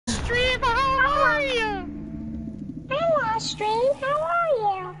stream. How are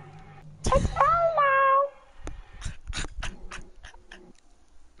you? It's Elmo.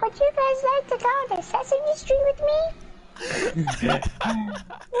 Would you guys like to go to Sesame Street with me? It's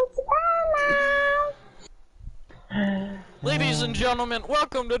Elmo. Ladies and gentlemen,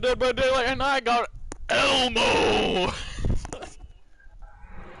 welcome to Dead by Daylight, and I got Elmo!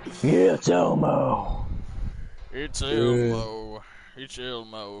 Yeah, it's Elmo. It's Elmo. It's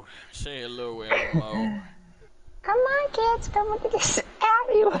Elmo. Say hello, Elmo. Come on, kids, come look at this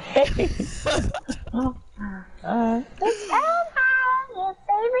alleyway. It's Elmo, your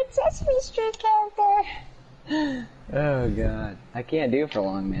favorite Sesame Street character. Oh god, I can't do it for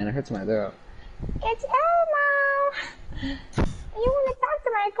long, man. It hurts my throat. It's Elmo. You want to talk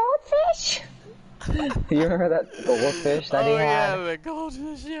to my goldfish? You remember that goldfish that he had? Oh yeah, the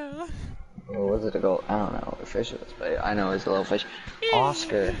goldfish, yeah. Or was it a gold? I don't know what fish it was, but I know it was a little fish.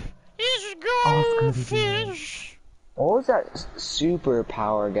 Oscar. He's goldfish. What was that super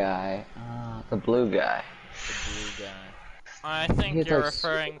power guy? The blue guy. The blue guy. I think you're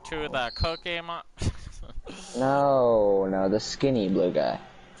referring to the Cookie Mon. No, the skinny blue guy.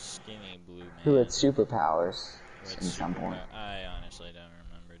 Skinny blue man. Who had superpowers at some point. I honestly don't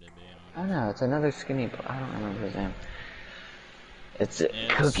remember, to be honest. I know, it's another skinny. I don't remember his name. It's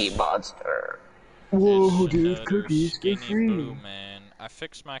Cookie Monster. Whoa, dude, cookies get free. Blue man. I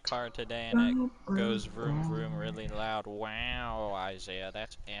fixed my car today and it goes vroom vroom really loud. Wow, Isaiah,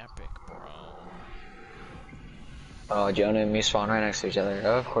 that's epic, bro. Oh, Jonah and me spawn right next to each other.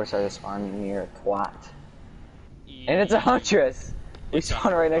 Oh, of course I just spawned near a twat. And it's a huntress! We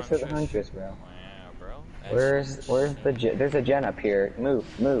spawn right next to the huntress, bro. Wow, bro. Where's the there's a gen up here. Move,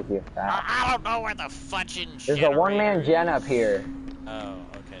 you fat. I don't know where the fudging There's a one-man gen up here. Oh,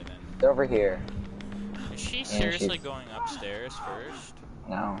 okay then. It's over here. Is she seriously going upstairs first?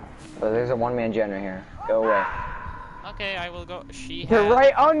 No. But there's a one-man gen right here. Go away. Okay, I will go. They're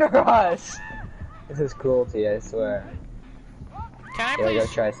right under us! This is cruelty, I swear. Can I please? please?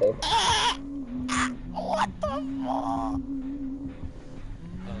 Go try to save it. What the fuck?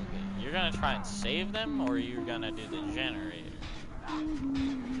 Okay, you're gonna try and save them, or you're gonna do the generator?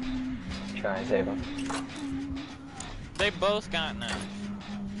 Try and save them. They both got knives.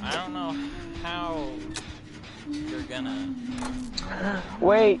 I don't know how you're gonna...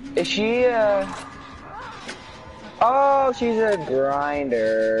 Wait, is she, Oh, she's a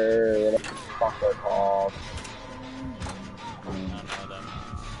grinder. What the fuck they're called? I don't know what that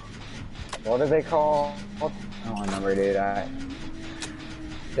means. What are they called? I don't remember, dude.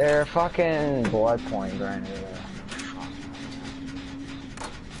 They're fucking blood point grinders.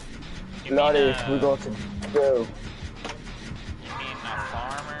 Bloody, we got to go. You mean a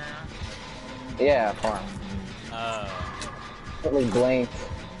farmer? Yeah, farm. Oh. Totally blinked.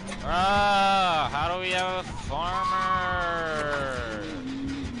 Ah, how do we have a farmer?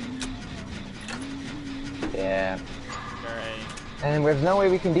 Yeah. Great. And there's no way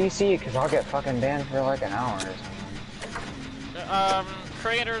we can DC because I'll get fucking banned for like an hour or something.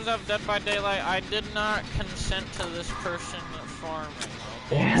 Creators of Dead by Daylight, I did not consent to this person farming.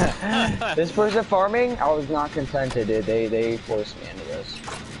 Okay? Yeah. This person farming, I was not consented, dude. They forced me into this.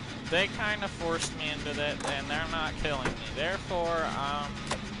 They kind of forced me into that, and they're not killing me. Therefore,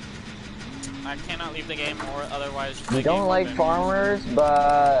 I cannot leave the game, or otherwise. You don't like farmers,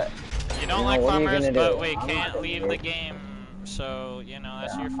 but you don't like farmers, but we can't leave the game. So you know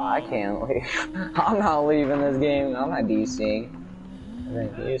that's your fault. I can't leave. I'm not leaving this game. I'm not DCing.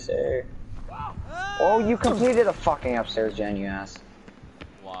 Thank you, sir. Oh, you completed a fucking upstairs gen, you ass.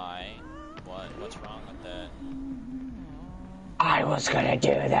 Why? What's wrong with that? I was gonna do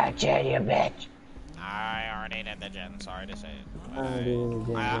that, gen, you bitch. I already did the gen. Sorry to say it.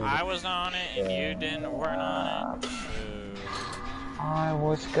 I was on it, and you weren't on it. I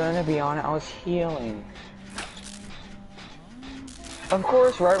was gonna be on it. I was healing. Of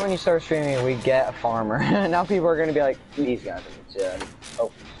course, right when you start streaming, we get a farmer. Now people are gonna be like, these guys are legit. Oh.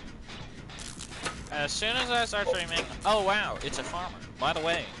 As soon as I start streaming, oh wow, it's a farmer. By the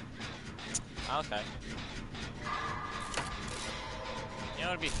way. Okay. You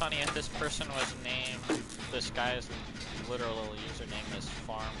know, it'd be funny if this person was named. This guy's literal username is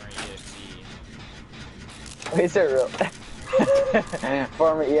FarmerEXE. Wait, is it real?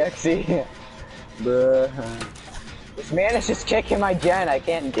 FarmerEXE. Bruh. This man is just kicking my gen. I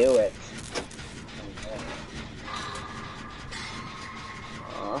can't do it.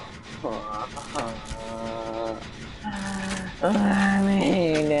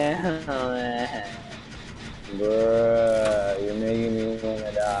 Bruh, you're making me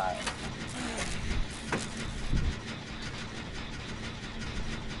wanna die.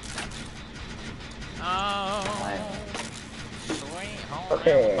 Oh.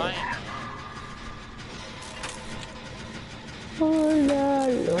 Okay. Oh, la,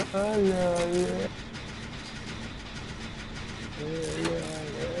 la, la, la.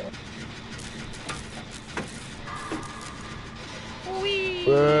 Whee!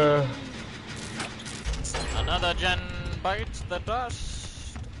 Another gen bites the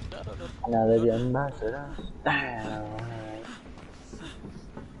dust. Another ambassador.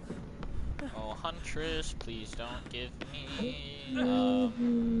 Oh, Huntress, please don't give me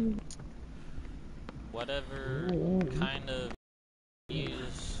whatever kind of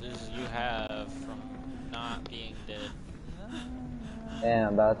uses you have from not being dead. Yeah,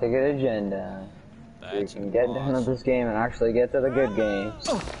 I'm about to get agenda. So we That's can get done with awesome. this game and actually get to the good games.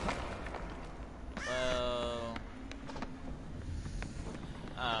 Well,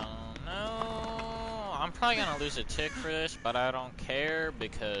 I don't know. I'm probably gonna lose a tick for this, but I don't care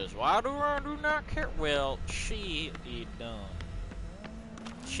because why do I do not care? Well, she be dumb.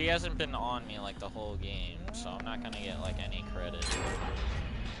 She hasn't been on me like the whole game, so I'm not gonna get like any credit.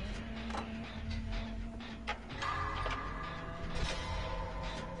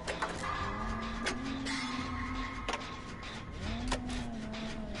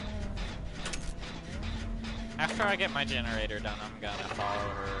 After I get my generator done, I'm gonna follow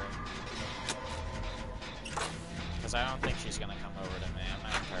her. Because I don't think she's gonna come over to me, I'm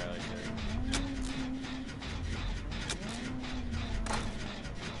not entirely sure.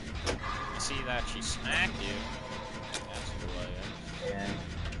 I see that she smacked you. That's cool, I guess. Yeah.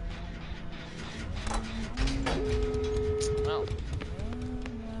 Well,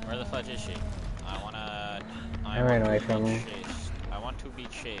 where the fudge is she? I ran away from her. I want to be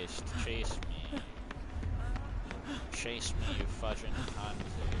chased. Chase me. Chase me, you fudging cunt.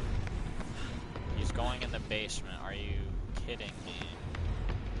 He's going in the basement. Are you kidding me?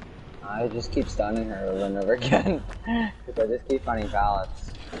 I just keep stunning her over and over again. Because I just keep finding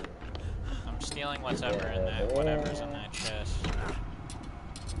pallets. I'm stealing whatever's in that chest.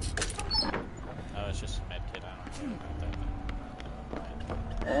 Oh, it's just a medkit. I don't care about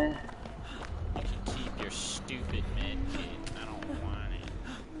that. You can keep your stupid medkit. I don't want it.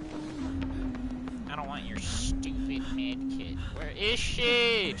 I don't want your stupid medkit. Where is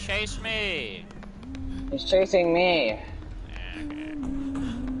she? Chase me! He's chasing me. Okay.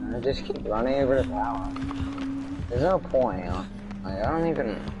 I just keep running over the tower. There's no point, huh? Like, I don't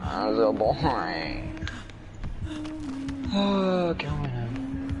even... That's so boring. Oh, going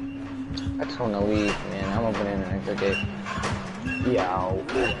on. I just want to leave, man. I'm opening an exit gate. Yow.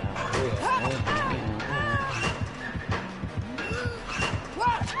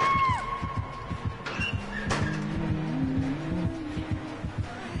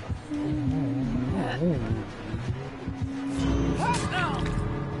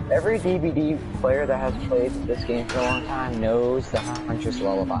 Every DVD player that has played this game for a long time knows the Huntress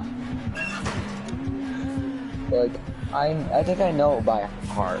Lullaby. Like, I think I know it by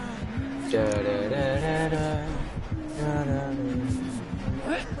heart. The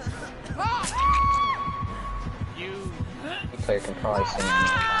player can probably sing it.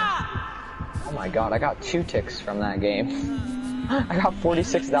 Oh my god, I got 2 ticks from that game. I got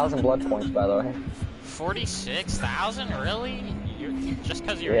 46,000 blood points, by the way. 46,000? Really? Just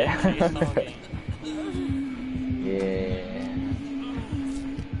because you're Yeah. in the game. Yeah.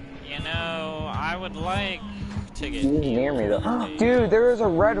 You know, I would like to get He's near me though. healed. Dude, there is a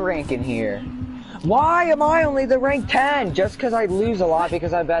red rank in here. Why am I only the rank 10? Just because I lose a lot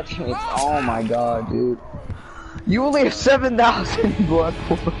because I bet teammates. Oh my god, dude. You only have 7,000 blood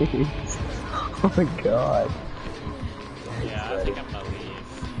points. Oh my god. Yeah, I think I'm gonna leave.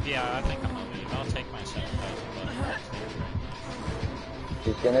 Yeah, I think I'm gonna leave. I'll take my 7,000 bucks.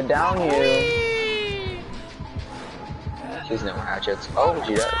 She's gonna down you. She's no hatchets. Oh,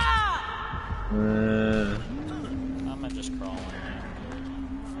 she does. I'm gonna just crawl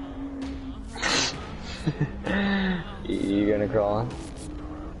in. You gonna crawl in?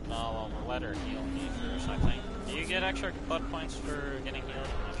 No, I'll let her heal me first, I think. Do you get extra blood points for getting healed?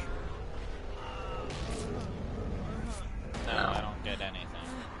 I'm not sure. No, I don't get anything.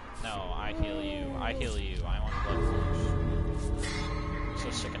 No, I heal you. I heal you. I want blood first. So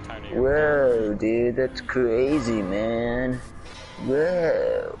sick and tired of your Whoa, dude, that's crazy, man.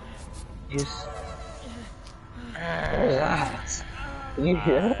 Whoa. Just... What is that? Did you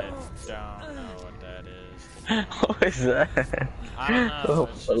hear that? I don't know what that is. What is that? I don't know.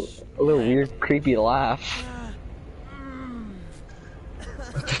 A little weird, creepy laugh.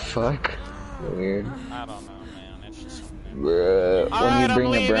 What the fuck? Weird. I don't know, man. It's just something. When Alright, you bring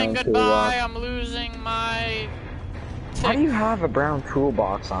I'm a brown leaving. Goodbye. toolbox. I'm losing my... How do you have a brown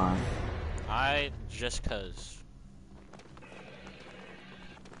toolbox on? Just cause.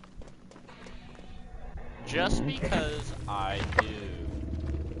 just because I do.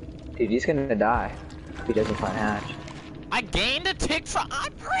 Dude, he's gonna die if he doesn't find Hatch. I gained a tick for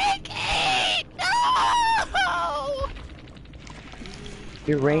I'm ranking! No!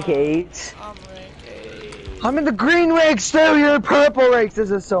 You're rank 8? I'm rank 8. I'm in the green ranks still, you're in purple ranks!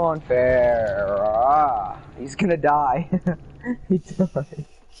 This is so unfair. He's gonna die. He died.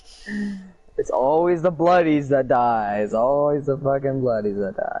 It's always the bloodies that die. It's always the fucking bloodies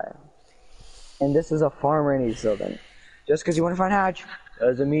that die. And this is a farmer and he's still done. Just because you want to find Hatch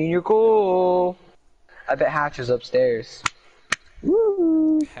doesn't mean you're cool. I bet Hatch is upstairs.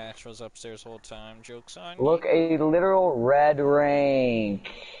 Woo! Hatch was upstairs the whole time. Joke's on you. Look, a literal red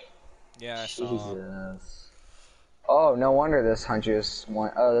rank. Yeah, I saw. Jesus. Oh, no wonder this huntress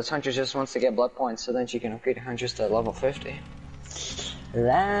this huntress just wants to get blood points so then she can upgrade huntress to level 50.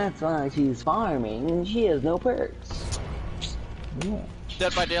 That's why she's farming and she has no perks. Yeah.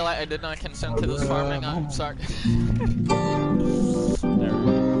 Dead by Daylight, I did not consent to this farming, I'm sorry.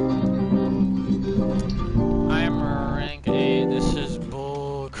 I am rank 8, this is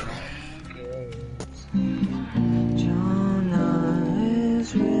bullcrap. Jonah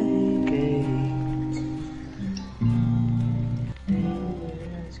is rank 8.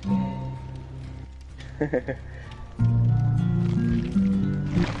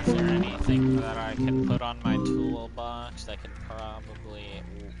 Is there anything that I can put on my toolbox that could probably...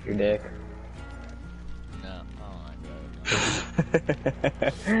 Your dick. No, oh my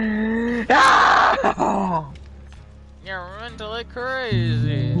god. Ah! You're mentally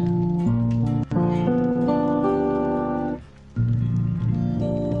crazy.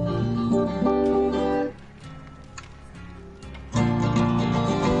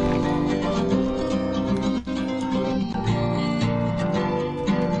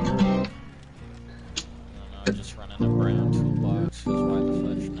 Just running a brown toolbox, why the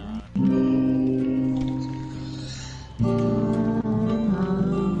fudge not?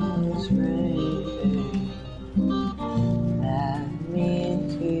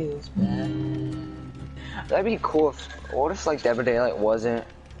 That'd be cool if, what if like Dead by Daylight wasn't,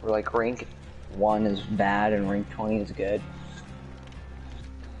 or like rank 1 is bad and rank 20 is good?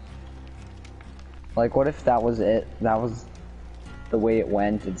 Like what if that was it, that was the way it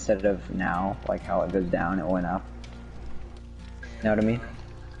went instead of now, like how it goes down, it went up. You know what I mean?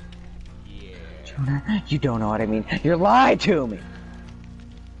 Yeah. Jonah, you don't know what I mean. You're lying to me!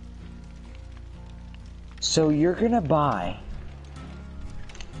 So you're gonna buy...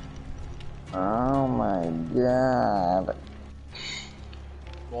 Oh my god.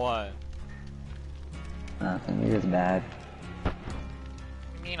 What? Nothing, you're just bad.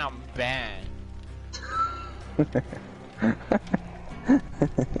 You mean I'm bad?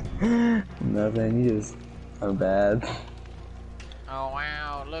 Nothing, you just are bad. Oh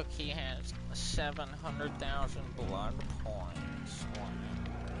wow, look, he has 700,000 blood points. Wow.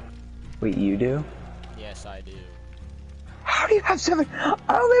 Wait, you do? Yes, I do. How do you have 7? I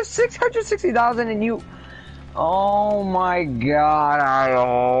only have 660,000 and you... Oh my god, I...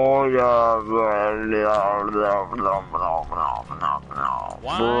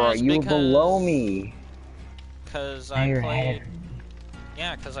 Why? Bro, you were below me. Because I played... Head.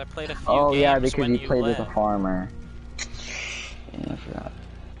 Yeah, because I played a few Oh games yeah, because when you played with left. a farmer. Yeah, I forgot.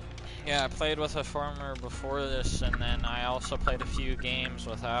 Yeah, I played with a farmer before this, and then I also played a few games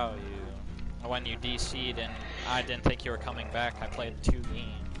without you. When you DC'd and I didn't think you were coming back, I played 2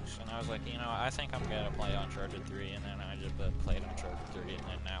 games. And I was like, you know, I think I'm gonna play Uncharted 3, and then I just played Uncharted 3, and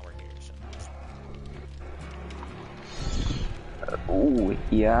then now we're here, so... Ooh,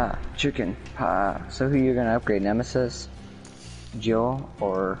 yeah, chicken. So who you're gonna upgrade, Nemesis, Jill,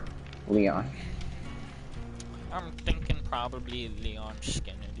 or Leon? I'm thinking probably Leon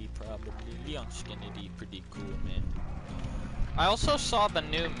Skinnedy, Leon Skinnedy, pretty cool, man. I also saw the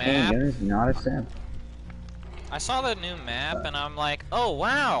new map. Hey, not a sim. I saw the new map and I'm like, oh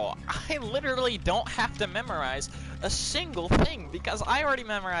wow, I literally don't have to memorize a single thing because I already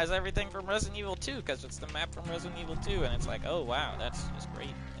memorized everything from Resident Evil 2 because it's the map from Resident Evil 2 and it's like, oh wow, that's just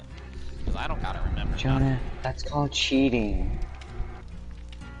great. Because I don't gotta remember Jonah, nothing. that's called cheating.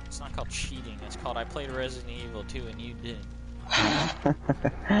 It's not called cheating, it's called I played Resident Evil 2 and you didn't.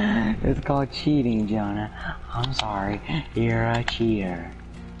 It's called cheating, Jonah. I'm sorry, you're a cheater.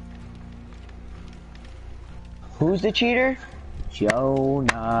 Who's the cheater?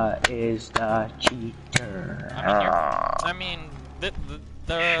 Jonah is the cheater. I mean,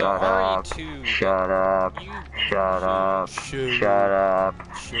 there are already 2. Shut up. Shut up. Shut up.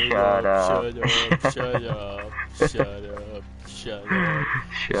 Shut up. Shut up. Shut up. Shut up.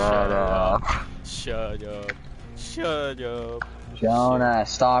 Shut up. Shut up. Shut up. Jonah,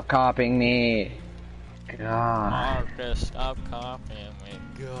 stop copying me. God. Marcus, stop copying me.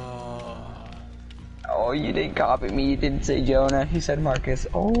 God. Oh, you didn't copy me. You didn't say Jonah. You said Marcus.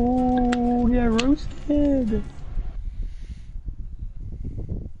 Oh, yeah, roasted.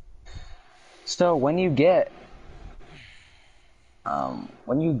 So when you get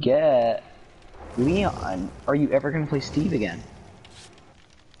Leon, are you ever gonna play Steve again?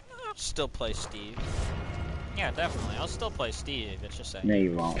 I'll still play Steve. Yeah, definitely. I'll still play Steve. It's just that. No,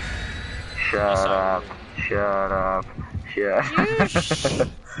 you won't. Shut up. Shut up. Shut up.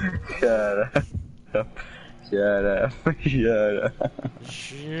 Shut up. Shut up. Shut up.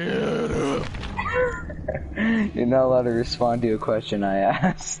 Shut up. You're not allowed to respond to a question I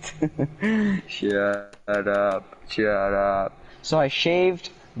asked. Shut up. Shut up. So I shaved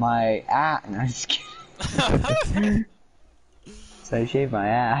my ass. No, I'm just kidding. So I shaved my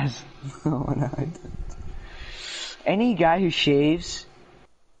ass. Oh, no, I didn't. Any guy who shaves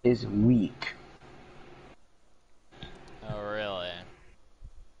is weak. Oh, really?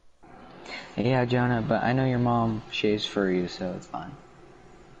 Yeah, Jonah, but I know your mom shaves for you, so it's fine.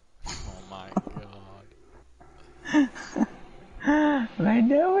 Oh my god. I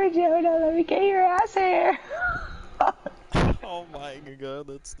know it, Jonah. Let me get your ass hair. Oh my god,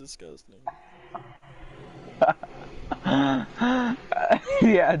 that's disgusting.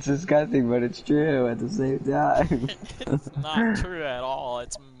 Yeah, it's disgusting, but it's true at the same time. It's not true at all.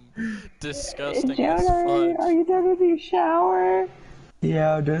 It's disgusting as Jonah, fudge. are you done with your shower?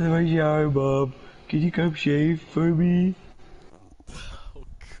 Yeah, I'm done with my shower, Bob. Can you come shave for me? Oh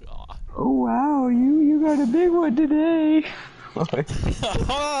god. Oh wow, you got a big one today.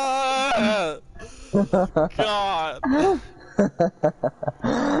 God.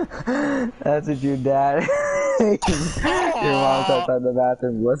 That's what your dad. Your mom's outside the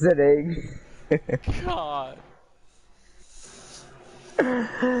bathroom listening. God.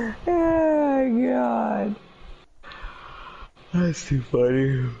 Oh god. That's too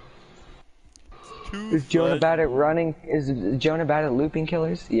funny. Is Jonah bad at running? Is Jonah bad at looping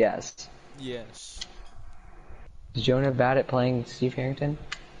killers? Yes. Yes. Is Jonah bad at playing Steve Harrington?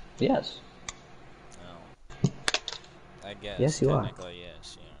 Yes. No. I guess. Yes, you are. Technically,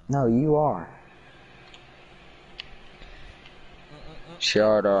 yes. Yeah. No, you are.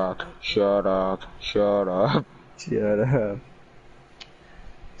 Shut up. Shut up. Shut up. Shut up.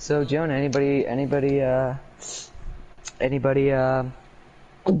 So, Jonah, anybody, Anybody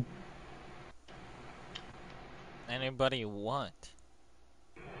what?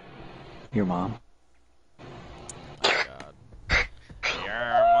 Your mom. Oh god. Your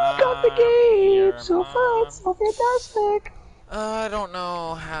mom. Got the game! Your So mom. fun, so fantastic! I don't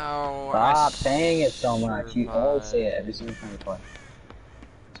know how. Stop saying it so much. You always say it survived. every single time you play.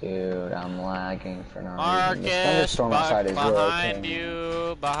 Dude, I'm lagging for no reason. The Marcus, thunderstorm outside is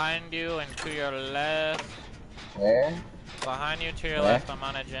really behind killing you, and to your left. me. Where? Behind you, to your Where? left, I'm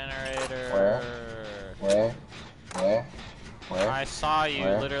on a generator. Where? I saw you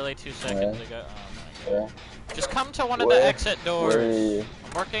Where? literally 2 seconds ago. Oh my Where? god. Just come to one of Where? the exit doors. Where are you?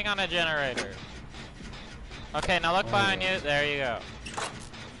 I'm working on a generator. Okay, now look behind you. There you go.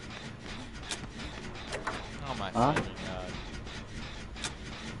 Oh my fucking god.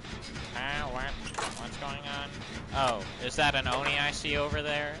 What's going on? Oh, is that an Oni I see over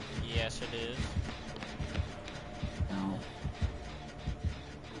there? Yes, it is. No.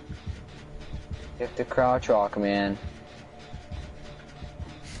 You have to crouch walk, man.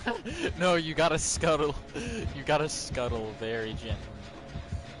 No, you gotta scuttle. You gotta scuttle very gently.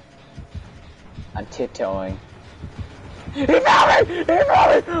 I'm tiptoeing. He found me! He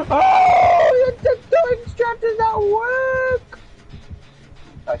found me! Oh! Your tiptoeing strap does not work!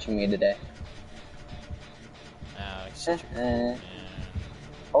 Touching me today. Alex, Yeah.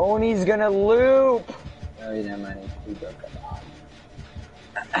 Oni's gonna loop! Oh, never mind. He broke up.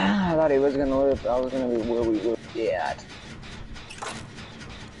 I thought he was gonna loop. I was gonna be where we were at.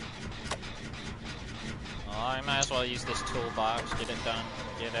 Well, I might as well use this toolbox, get it done,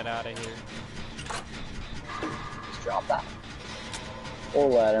 get it out of here. Just drop that. We'll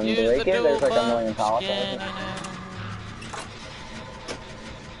let him break it. There's like a million pallets on it.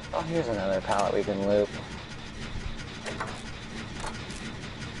 Oh, here's another pallet we can loop.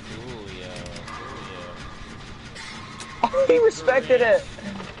 Oh, he respected it!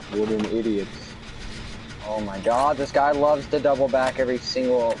 What an idiot. Oh my god, this guy loves to double back every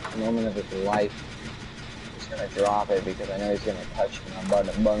single moment of his life. I'm just gonna drop it because I know he's gonna touch my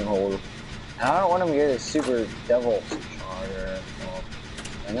bunghole. And I don't want him to get his super devil charger. Well,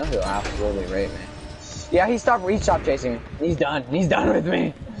 I know he'll absolutely rape me. Yeah, he stopped chasing me. He's done. He's done with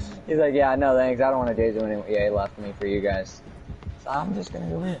me. He's like, yeah, no thanks. I don't want to chase him anymore. Yeah, he left me for you guys. So I'm just gonna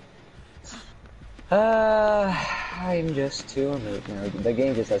go in. I'm just too removed now. The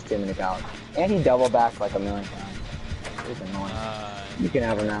game just has too many pallets. And he double backed like a million times. He's annoying. You can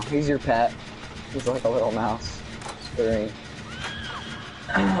have him now. He's your pet. He's like a little mouse. Scurrying.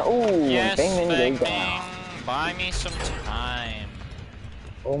 Ooh, yes, Bangman goes down. Buy me some time.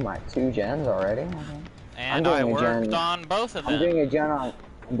 Oh my, 2 gens already? Okay. And I worked on both of them. I'm doing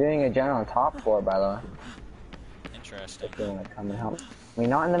a gen on top floor, by the way. Interesting. If you want to come and help. I mean,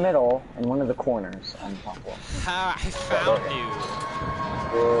 not in the middle, in one of the corners on top floor. Ha! I found you.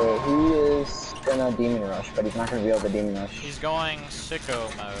 He is gonna demon rush, but he's not gonna be able to demon rush. He's going sicko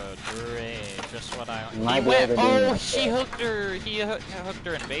mode. Great, just what I. He went. Oh, he hooked her. He hooked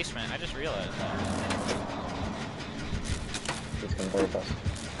her in basement. I just realized that. He's gonna break us.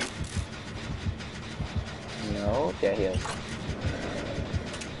 No, yeah, he is.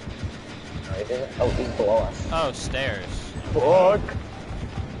 No, he doesn't. Oh, he's below us. Oh, stairs. Fuck!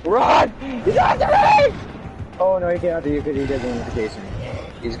 Run! He's after me! Oh no, he can't after you because he did the notification.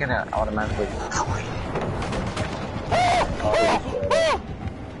 He's gonna automatically.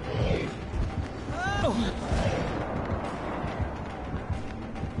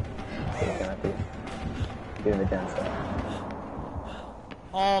 Doing the dance stuff.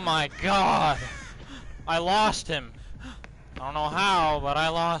 Oh my god! I lost him. I don't know how, but I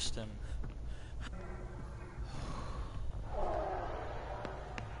lost him.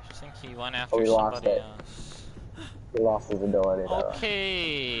 I think he went after somebody else. He lost his ability.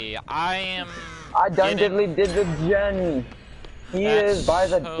 Okay, I done diddly did the gen. He is by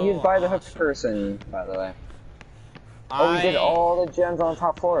the hooked person, by the way. Oh, we did all the gens on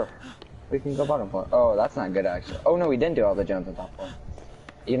top floor. We can go bottom floor. Oh, that's not good actually. Oh no, we didn't do all the gens on top floor.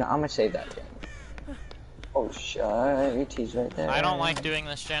 You know, I'm gonna save that gen. Oh shit, ET's right there. I don't like doing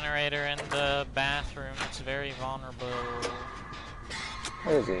this generator in the bathroom. It's very vulnerable.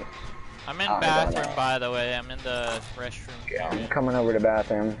 Where is he? I'm in bathroom, by the way. I'm in the restroom. Yeah, I'm coming over to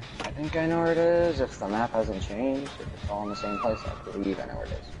bathroom. I think I know where it is. If the map hasn't changed, if it's all in the same place, I believe I know where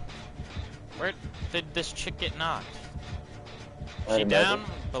it is. Where did this chick get knocked? Right she down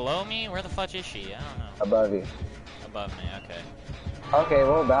below me? Where the fuck is she? I don't know. Above you. Above me, okay. Okay,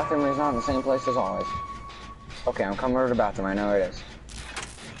 well, bathroom is not in the same place as always. Okay, I'm coming over to bathroom. I know where it is.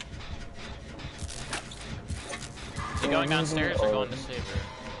 Is he going downstairs or going to save her?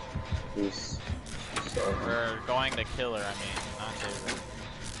 He's We're going to kill her, I mean, not save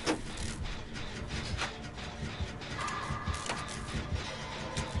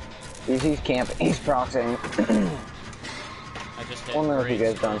her. He's camping. He's proxying. I just hit. I wonder if he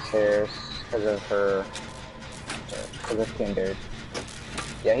goes downstairs because of her. Because of Kindred.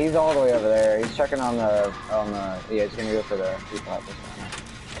 Yeah, he's all the way over there. He's checking on the. Yeah, he's gonna go for the replat.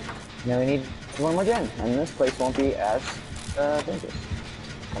 Now we need one more gen, and this place won't be as dangerous.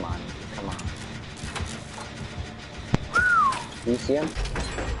 Come on, come on. Do you see him?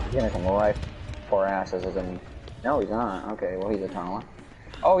 He's gonna come right for asses, isn't he? No, he's not. Okay, well he's a tunneler.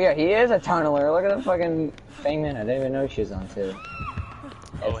 Oh yeah, he is a tunneler. Look at the fucking thing, man. I didn't even know she was on too.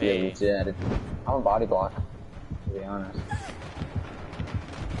 Oh hey. I'm a body block, to be honest.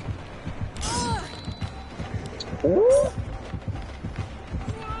 Ooh.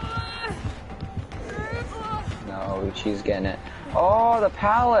 No, she's getting it. Oh, the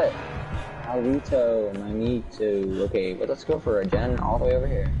pallet! Alito, Mamito. Okay, but let's go for a gen all the way over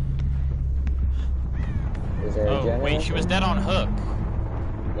here. Is there a gen? Oh, wait, she was dead on hook.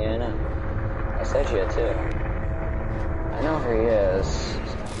 Yeah, I know. I said she had too. I know where he is.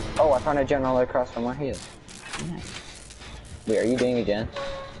 Oh, I found a gen all the way across from where he is. Nice. Wait, are you doing a gen?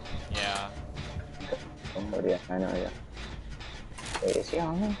 Yeah. Oh, yeah, I know, yeah. Wait, is he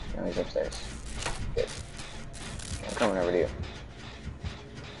on me? No, he's upstairs. Good. I'm coming over to you.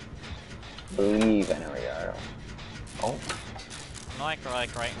 Believe I know where you are. Oh. I'm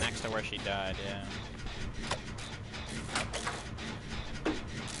like right next to where she died, yeah.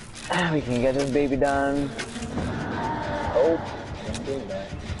 We can get this baby done. Oh, I'm doing that.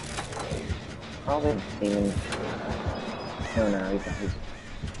 Probably demon. No, he's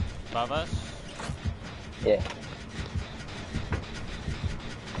Above us? Yeah.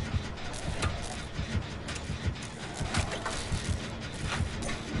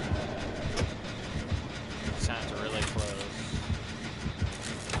 Sounds really close.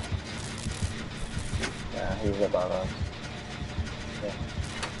 Yeah, he's above us. Yeah.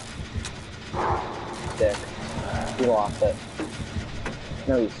 Dick. He lost it.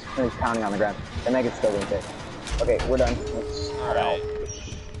 No, he's pounding on the ground. The Meg is still being sick. Okay, we're done. Let's head out.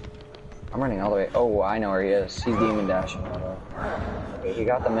 I'm running all the way. Oh, I know where he is. He's demon dashing. Okay, he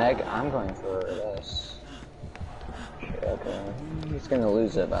got the Meg. I'm going for this. Shit, okay. He's gonna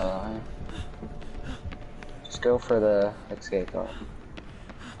lose it, by the way. Just go for the escape door.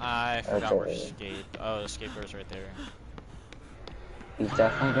 I forgot where Okay. escape. Oh, the escape door's right there. He's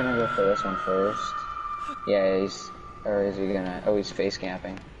definitely gonna go for this one first. Yeah, or is he gonna? Oh, he's face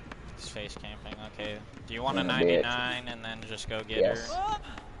camping. He's face camping. Okay. Do you want a Yeah, 99 and then just go get Yes. her?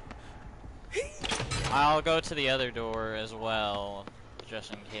 I'll go to the other door as well,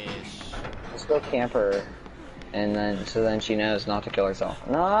 just in case. Let's go camp her, and then she knows not to kill herself.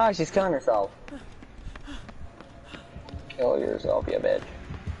 No, she's killing herself. Kill yourself, you bitch.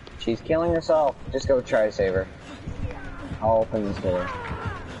 She's killing herself. Just go try to save her. I'll open this door.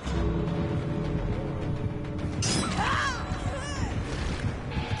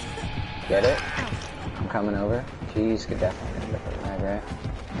 Get it? I'm coming over. She's definitely gonna get the mag, right?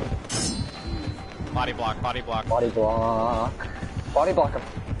 Body block, body block. Body block. Body block him.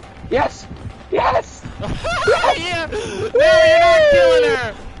 Yes! Yes! Yeah! No, you're not killing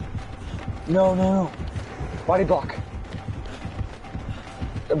her! No. Body block.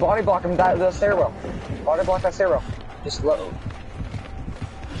 Body block him, the stairwell. Body block that stairwell. Just low.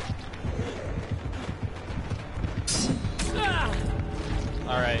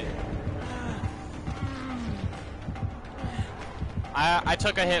 Alright. I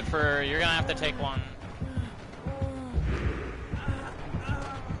took a hit for her. You're gonna have to take one.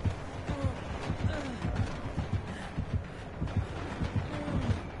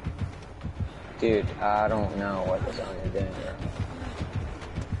 Dude, I don't know what the zone is doing here.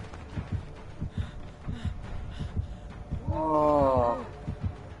 Oh.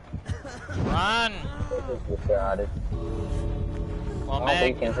 Run! This is discarded. Well, Oh,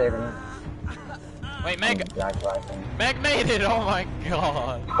 Meg. you can't save her. Wait, Meg. Jack Bryson. Meg made it! Oh my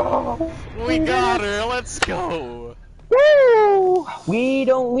god. Oh. We got her! Let's go! Woo! We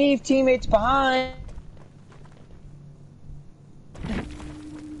don't leave teammates behind.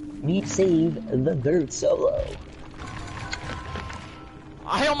 We save the third solo.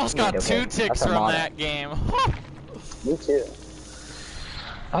 I almost got Okay, two ticks that's a from mod. that game. Me too.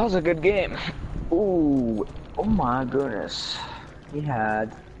 That was a good game. Ooh, oh my goodness. We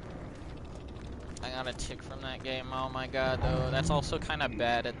had. I got a tick from that game. Oh my god, though. That's also kind of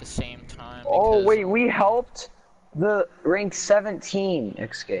bad at the same time. Oh because- wait, we helped the rank 17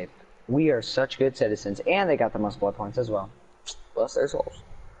 escape. We are such good citizens, and they got the most blood points as well. Bless their souls.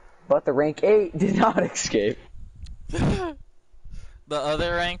 But the rank 8 did not escape. The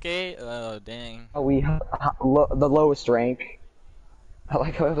other rank 8? Oh, dang. Oh, we the lowest rank. I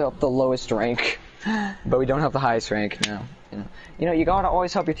like how we helped the lowest rank, but we don't have the highest rank now. You know, you gotta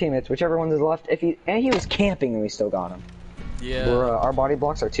always help your teammates, whichever one is left. And he was camping, and we still got him. Yeah. Our body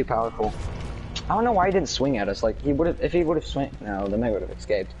blocks are too powerful. I don't know why he didn't swing at us. Like he would have, if he would have swung. No, the Meg would have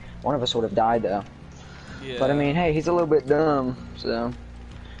escaped. One of us would have died though. Yeah. But I mean, hey, he's a little bit dumb, so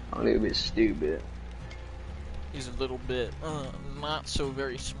a little bit stupid. He's a little bit, not so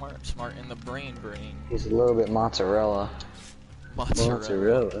very smart. Smart in the brain. He's a little bit mozzarella.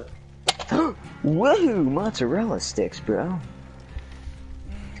 Mozzarella. Woohoo! Mozzarella sticks, bro.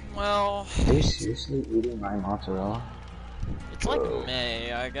 Well, Are you seriously eating my mozzarella? it's like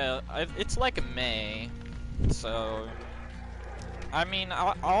May. It's like May. So, I mean,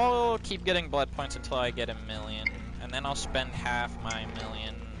 I'll keep getting blood points until I get 1,000,000, and then I'll spend half my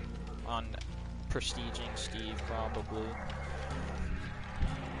 1,000,000 on prestiging Steve, probably.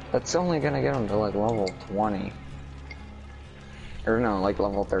 That's only gonna get him to like level 20. Or no, like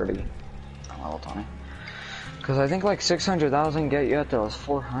level 30. Not level 20. Because I think like 600,000 get you up to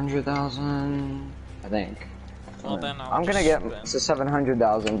 400,000. I think. Well, then I'm gonna get to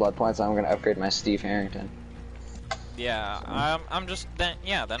 700,000 blood points. And I'm gonna upgrade my Steve Harrington. Yeah, I'm just then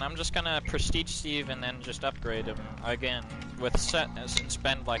I'm just gonna prestige Steve and then just upgrade him again with and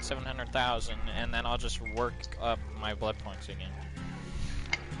spend like 700,000, and then I'll just work up my blood points again.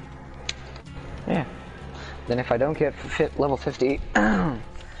 Yeah. Then if I don't get level 50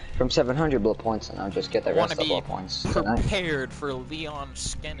 from 700 blood points, then I'll just get the rest of the blood points. Prepared for Leon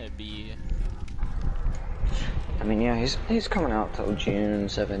Skenneby. I mean, yeah, he's coming out till June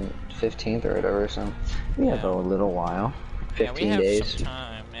 15th or whatever, so we have a little while. 15 yeah, we days. have some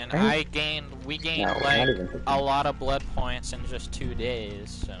time, and Right? we gained No, like not even 15. a lot of blood points in just 2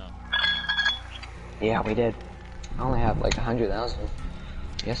 days, so. Yeah, we did. I only have like 100,000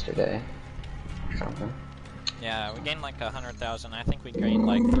 yesterday. Something. Yeah, we gained like 100,000. I think we gained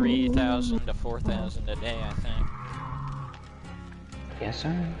like 3,000 to 4,000 a day, I think. Yes,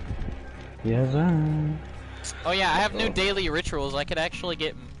 sir. Yes, sir. Oh yeah, I have new daily rituals. I could actually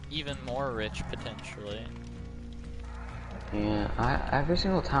get even more rich, potentially. Yeah, every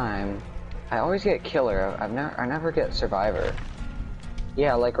single time, I always get killer. I never get survivor.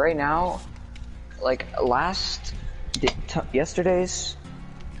 Yeah, like right now, like yesterday's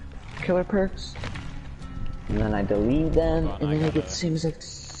killer perks, and then I delete them, and then I get the same exact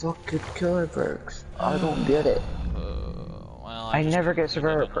fucking killer perks. I don't get it. Well, I never get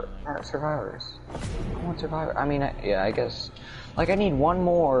survivors. survivors. I want survivor. I mean, yeah, I guess. Like, I need one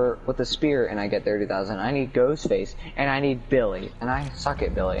more with the spear, and I get 30,000. I need Ghostface, and I need Billy, and I suck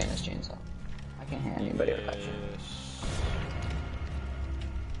at Billy and his chainsaw. I can't hit anybody with that shit.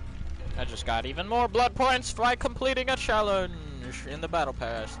 I just got even more blood points by completing a challenge in the battle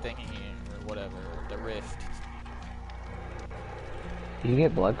pass thingy, or whatever, the rift. You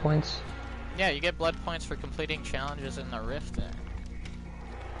get blood points? Yeah, you get blood points for completing challenges in the rift there.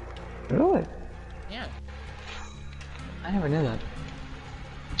 Really? Yeah. I never knew that.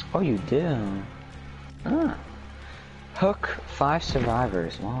 Oh, you do? Ah. Hook 5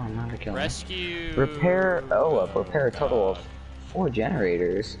 survivors. Wow, I'm not a killer. Rescue. Repair. Oh, repair a total of 4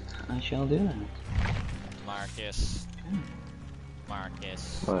 generators. I shall do that. Marcus.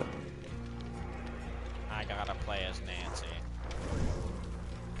 Marcus. What? I gotta play as Nancy.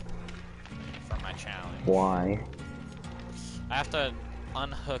 For my challenge. Why? I have to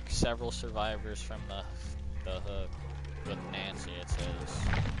unhook several survivors from the hook with Nancy, it says.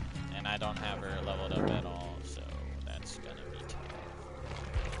 And I don't have her leveled up at all, so that's gonna be tough.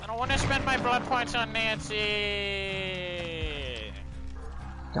 I don't want to spend my blood points on Nancy!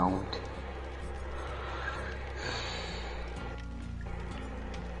 Don't.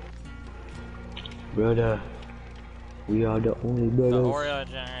 Brother, we are the only brothers. The Oreo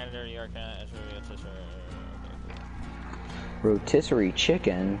generator, your Rotisserie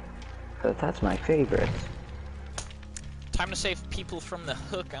chicken? But that's my favorite. time to save people from the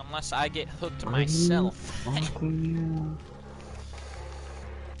hook unless I get hooked myself.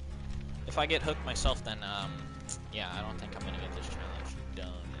 If I get hooked myself, then, yeah, I don't think I'm gonna get this challenge done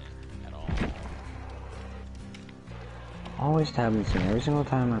at all. Always happens to me every single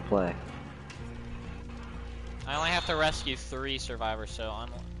time I play. I only have to rescue 3 survivors, so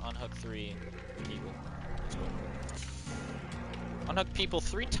unhook 3 people. Unhook people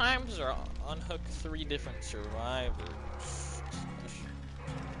 3 times, or unhook 3 different survivors?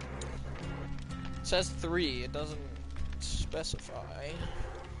 It says 3, it doesn't specify,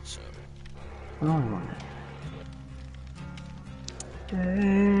 so... I don't want it. I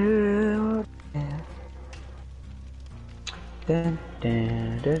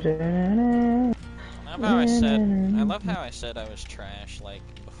love how I said I was trash, like,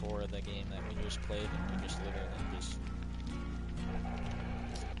 before the game that we just played, and we just literally just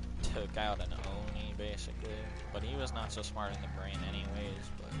took out an Oni, basically. But he was not so smart in the brain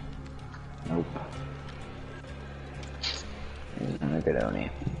anyways, but... Nope. He's not a good Oni.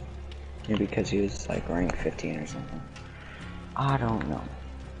 Maybe because he was, like, rank 15 or something. I don't know.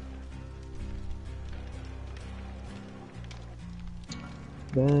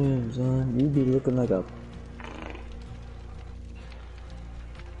 Damn, son, you be looking like a...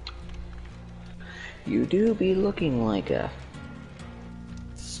 You do be looking like a...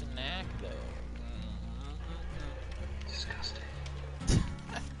 snack, though. Disgusting.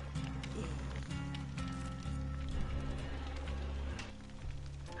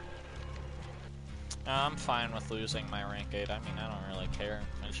 I'm fine with losing my rank 8. I mean, I don't really care.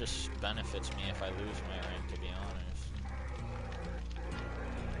 It just benefits me if I lose my rank, to be honest.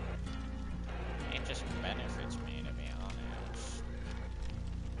 It just benefits me, to be honest.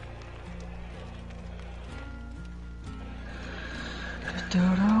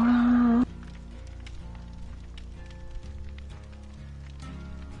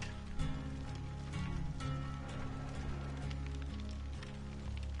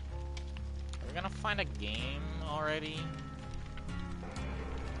 We're gonna find a game already.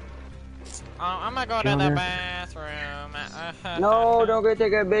 I'm gonna go to the bathroom. No, don't go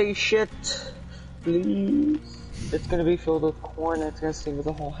take a big shit. Please. It's gonna be filled with corn and it's gonna stink with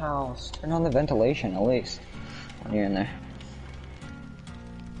the whole house. Turn on the ventilation at least when you're in there.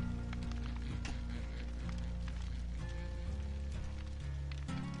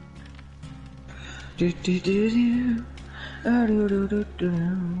 Do do do do. Do do do do.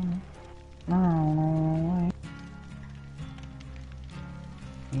 Oh.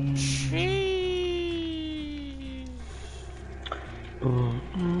 Cheese.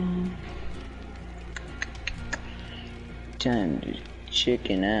 Time to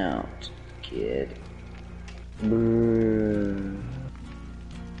chicken out, kid. Brr.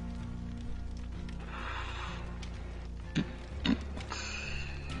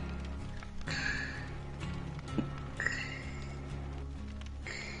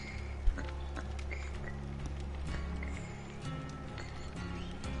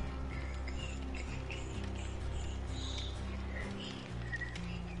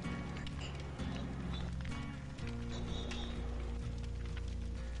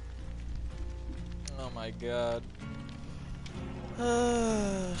 my god.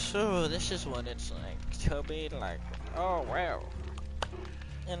 So this is what it's like to be like, oh wow.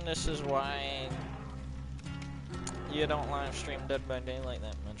 And this is why you don't live stream Dead by Daylight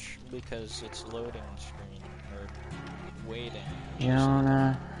that much, because it's loading screen or waiting.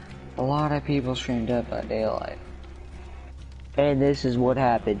 Jonah, a lot of people stream Dead by Daylight. And this is what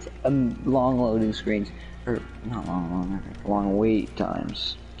happens. Long loading screens. Or, not long wait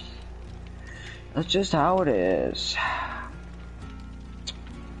times. That's just how it is.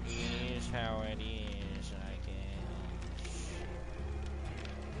 Is how it is, I guess.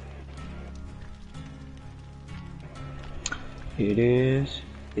 It is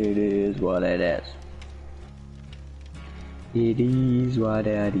what it is. It is what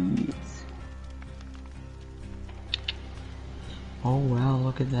it is. Oh wow,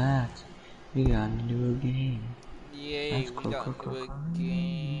 look at that. We got into a game. Yay, That's we got into a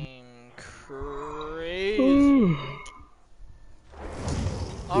game. Crazy. Ooh.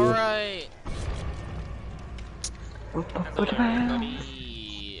 Alright. Hello everybody.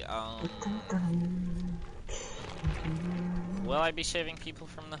 Will I be saving people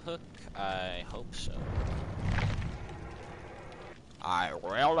from the hook? I hope so. I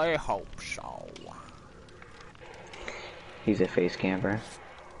really hope so. He's a face camper.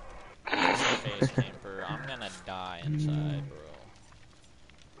 He's a face camper. I'm gonna die inside, bro.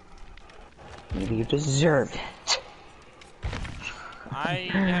 Maybe you deserved it. I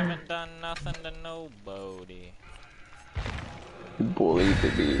haven't done nothing to nobody. You bullied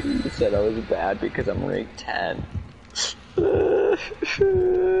me. You said I was bad because I'm ranked 10.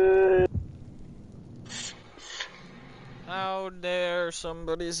 How dare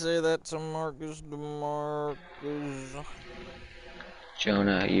somebody say that to Marcus DeMarcus?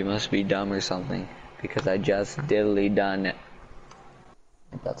 Jonah, you must be dumb or something, because I just diddly done it.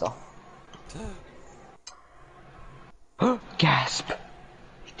 That's all. Gasp!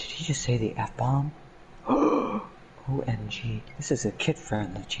 Did he just say the F-bomb? OMG, this is a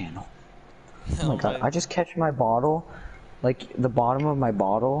kid-friendly channel. Oh my god, I just catch my bottle, like the bottom of my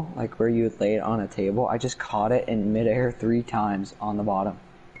bottle, like where you would lay it on a table, I just caught it in midair 3 times on the bottom.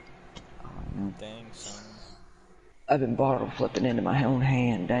 Oh, no. Dang, son. I've been bottle flipping into my own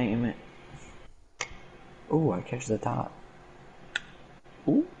hand, damn it. Ooh, I catch the top.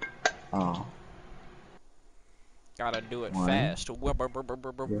 Ooh. Oh. Gotta do it 1, fast. 3.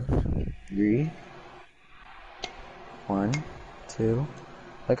 1, 2.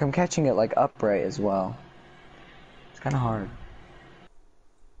 Like I'm catching it like upright as well. It's kind of hard.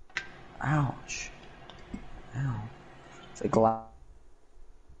 Ouch. Ow. It's like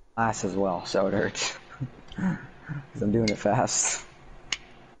glass as well, so it hurts. Because I'm doing it fast.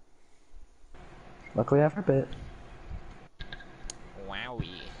 Luckily after a bit.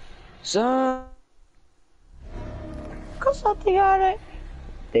 Wowie. So, got something on it.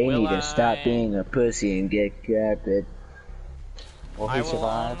 They Will need to stop being a pussy and get captured. Will he I will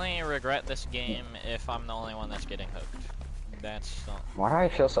survive? only regret this game if I'm the only one that's getting hooked. That's not... Why do I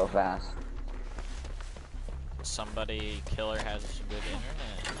feel so fast? Somebody killer has good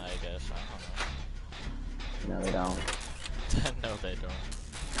internet, I guess. I No, they don't. don't know. No, they don't.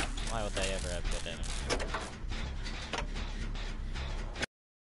 Why would they ever have good internet?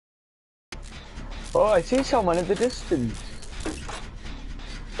 Oh, I see someone in the distance.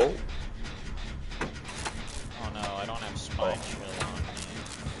 Oh. Oh no, I don't have spine chill on me.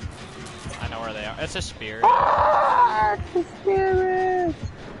 I know where they are. It's a spirit. Ah, it's a spirit!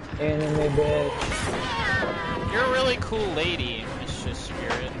 Enemy bitch. You're a really cool lady, Mr.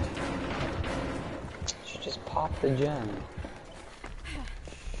 Spirit. She just popped the gem.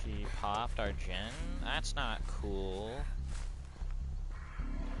 She popped our gen? That's not cool.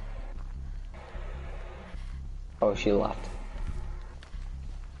 Oh, she left.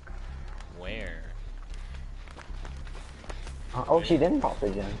 Where? Oh, she didn't pop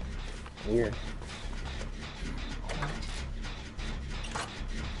the gem. Weird.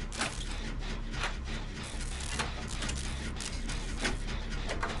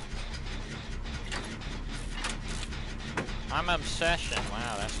 I'm Obsession.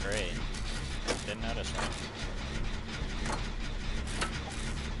 Wow, that's great. Didn't notice that.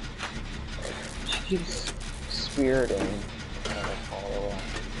 She keeps spiriting.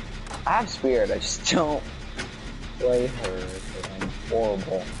 I have spirit, I just don't play her because I'm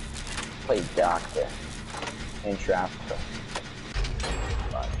horrible. Play doctor and trap her.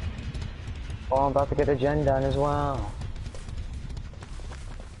 But, oh, I'm about to get a gen done as well.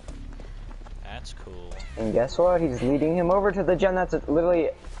 That's cool. And guess what? He's leading him over to the gen that's at literally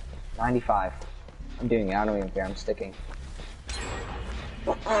 95. I'm doing it, I don't even care, I'm sticking.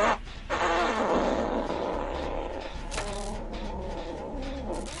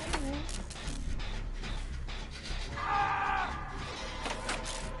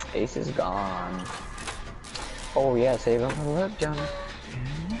 ace is gone. Oh yeah, save him for the look, Jonah.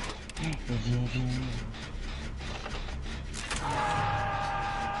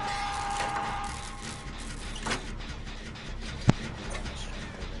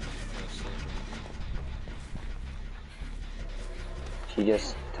 She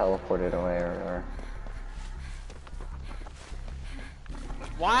just teleported away or...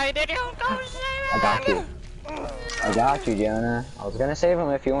 Why did you go save him? I got you. I got you, Jonah. I was gonna save him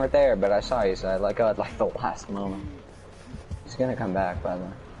if you weren't there, but I saw you, so I let go at like the last moment. He's gonna come back, by the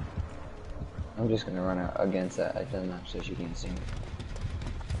way. I'm just gonna run against that edge of the map so she can't see me.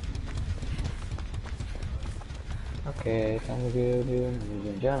 Okay, time to go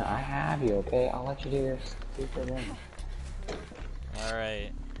do Jonah, I have you, okay? I'll let you do your stupid thing.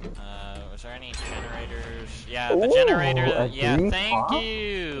 Alright. Was there any generators? Yeah, the generator. Yeah, thank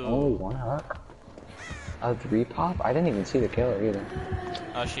you. Only one hook? A 3 pop? I didn't even see the killer either.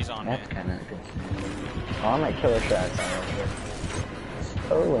 Oh, she's on me. That's kinda good. Oh, I might kill her track over here.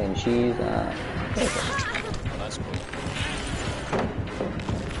 Oh, and she's, Oh, that's cool.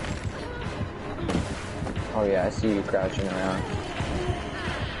 Oh yeah, I see you crouching around.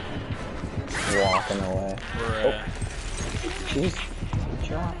 Walking away. Bruh. Jeez. Good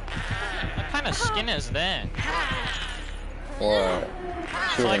shot. What kind of skin is that? What?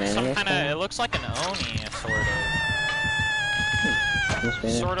 It's like some kind of, it looks like an Oni, sort of.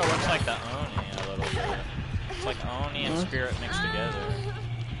 Sort of looks like the Oni a little bit. It's like Oni and Spirit mixed together.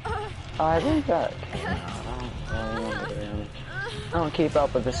 I think that... I don't keep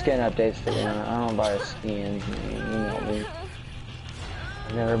up with the skin updates, to be honest. I don't buy skins, man. You know me.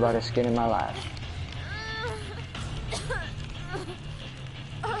 I've never bought a skin in my life.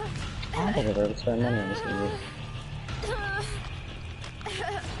 I don't think I've ever spent money on this movie.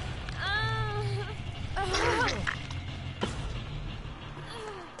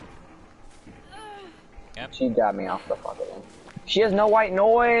 Yep. She got me off the fucking end. She has no white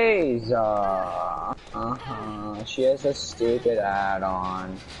noise! She has a stupid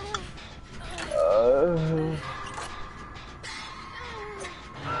add-on.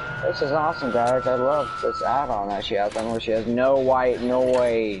 This is awesome, guys. I love this add-on that she has on where she has no white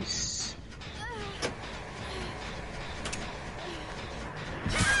noise.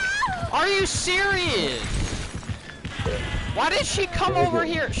 Are you serious? Why did she come over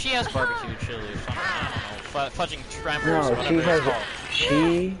here? She has barbecue chili or something. I don't know. Fudging tremors, No, whatever she has. it's called.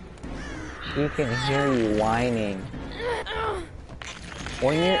 She can hear you whining.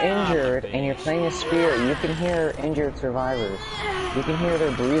 When you're injured and you're playing a spirit, you can hear injured survivors. You can hear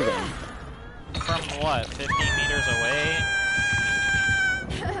their breathing. From what? 15 meters away?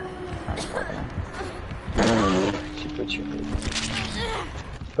 She put you.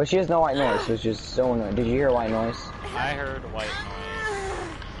 But she has no white noise, so it's just so annoying. Did you hear white noise? I heard white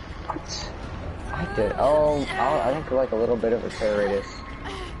noise. What? I did. Oh, I think like a little bit of a terror radius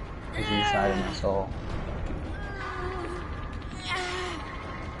is inside of my soul.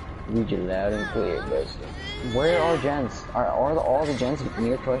 Read you loud and clear, but where are gens? Are all the gens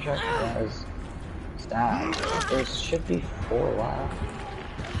near Toy Shack? Because stab. There should be 4 left.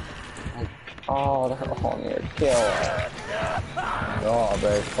 Like, oh, they're all near kill. Oh,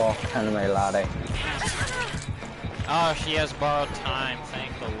 very fucking me, laddie. Oh, she has borrowed time,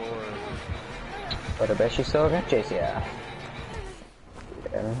 thank the Lord. But I bet she's still gonna chase you. I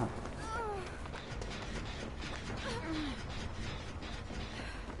don't know.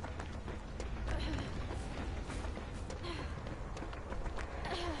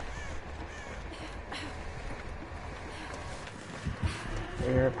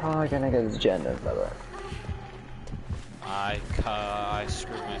 You're probably gonna get this agenda, by the way. I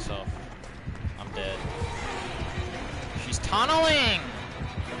screwed myself. I'm dead. She's tunneling!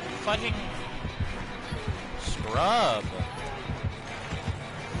 Fudging scrub.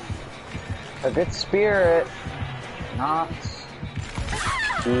 A good spirit, not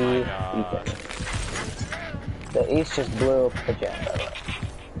the Ethan. The ace just blew up the gen, by the way.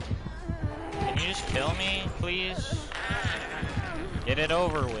 Can you just kill me, please? Get it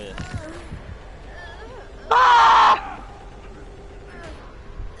over with. Ah!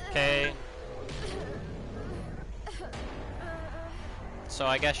 Okay. So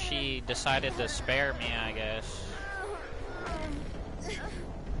I guess she decided to spare me, I guess.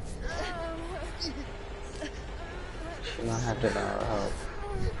 She might have to help.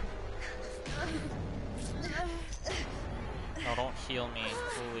 No, don't heal me,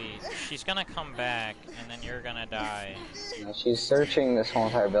 please. She's gonna come back, and then you're gonna die. No, she's searching this whole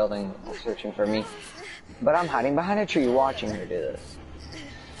entire building, searching for me. But I'm hiding behind a tree watching her do this.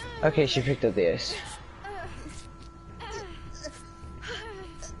 Okay, she picked up the ace.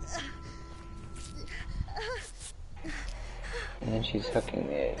 And then she's hooking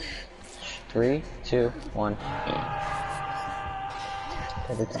the ace. 3, 2, 1.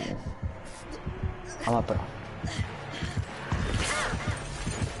 Every time. I'm up and on.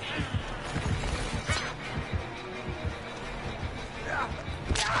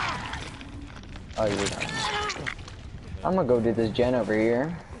 Oh, you're done. I'm gonna go do this gen over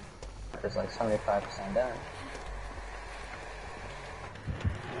here. It's like 75% done.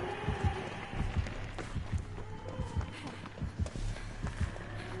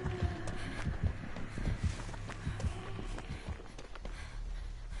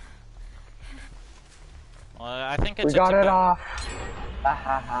 Well, I think it's we got it off.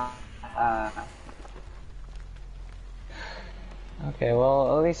 Okay,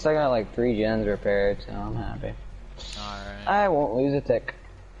 well, at least I got like 3 gens repaired, so I'm happy. Alright. I won't lose a tick.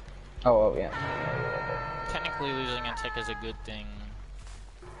 Oh, yeah. Technically, losing a tick is a good thing.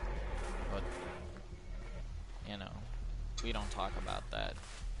 But, you know, we don't talk about that.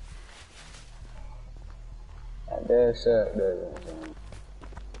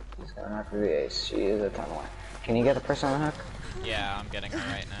 She's going after the ace. She is a ton away. Can you get the person on the hook? Yeah, I'm getting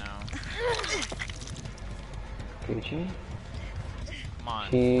her right now. Gucci? Come on.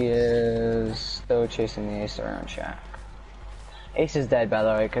 He is still chasing the ace around shack. Ace is dead, by the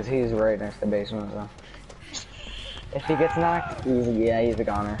way, because he's right next to the basement, so. If he gets knocked, he's a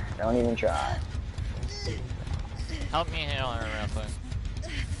goner. Don't even try. Help me heal her real quick.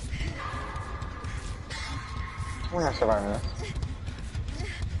 We're not surviving this.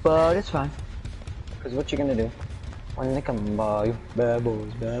 But it's fine. Because what you gonna do? When they come by you, bad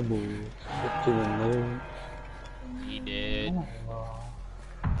boys, what you gonna do? He did.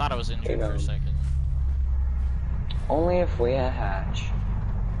 Thought I was injured for a second. Only if we hatch.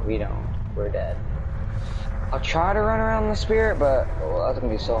 We don't. We're dead. I'll try to run around the spirit, but that's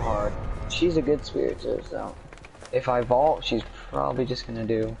gonna be so hard. She's a good spirit too, so if I vault, she's probably just gonna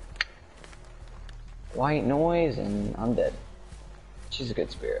do white noise and I'm dead. She's a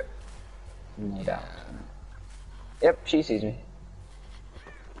good spirit. No doubt. Yep, she sees me.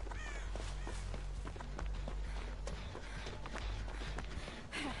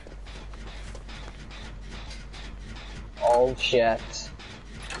 Oh shit.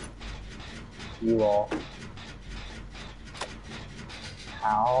 You all.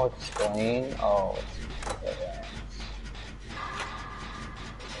 How explain? Oh, it's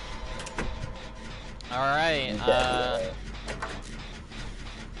Alright,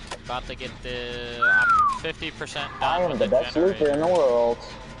 about to get the... I'm 50% done I am with the best looter in the world.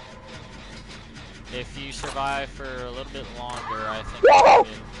 If you survive for a little bit longer, I think you can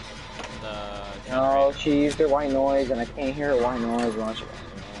get the generator. No, she used her white noise and I can't hear her white noise when she...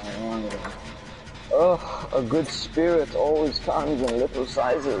 Ugh, a good spirit always comes in little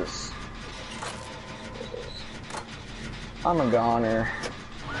sizes. I'm a goner.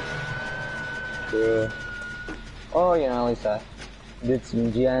 Yeah. Oh, you know, at least I did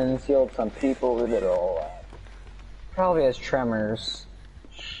some gens, healed some people with it all. Probably has tremors.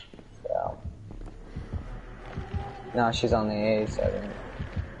 So. No, she's on the A7.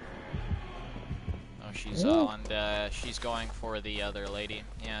 Oh, she's on the... She's going for the other lady.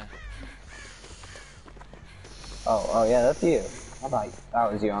 Yeah. Oh, yeah, that's you. I thought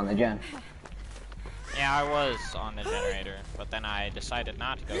that was you on the gen. Yeah, I was on the generator, but then I decided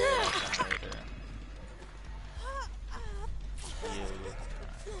not to go for that generator.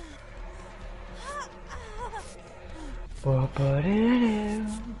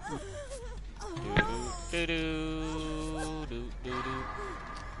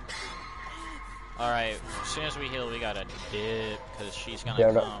 Alright, as soon as we heal, we gotta dip, because she's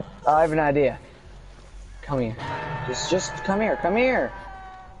gonna come. I have an idea. Come here. Just come here, come here!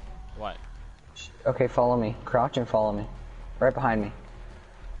 What? Okay, follow me. Crouch and follow me. Right behind me.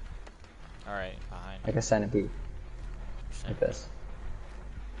 Alright, behind like a centipede. Like this.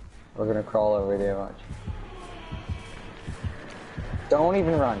 We're gonna crawl over there, watch. Don't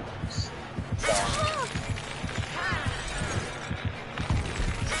even run.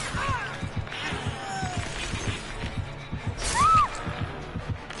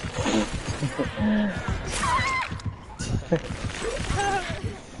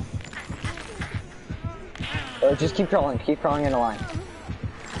 Oh, just keep crawling in a line.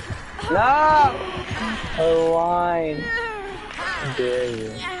 No! A line. How dare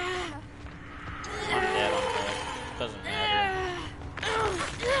you? I'm dead. Doesn't matter.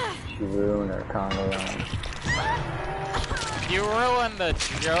 She ruined her Congo line. You ruined the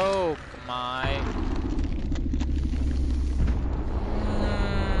joke, Mike.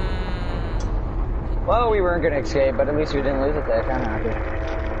 Well, we weren't gonna escape, but at least we didn't lose it there. I'm happy.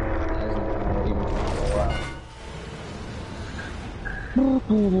 There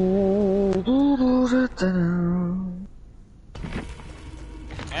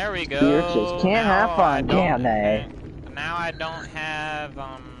we Your kids go. can't have fun, can they? Now I don't have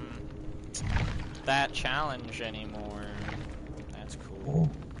that challenge anymore. That's cool.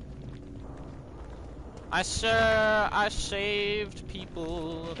 I saved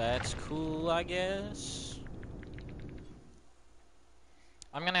people. That's cool, I guess.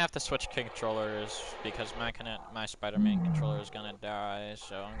 I'm gonna have to switch controllers because my Spider-Man controller is gonna die,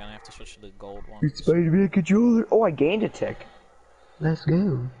 so I'm gonna have to switch to the gold one. Spider-Man controller. Oh, I gained a tick. Let's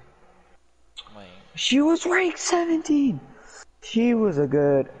go. Wait. She was ranked 17. She was a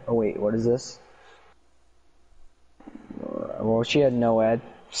good. Oh wait, what is this? Well, she had no ed,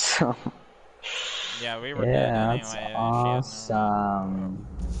 so. Yeah, we were dead anyway. That's awesome.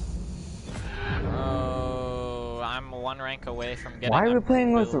 Oh, I'm one rank away from getting. Why are we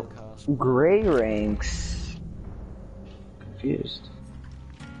playing with cosplay. gray ranks? Confused.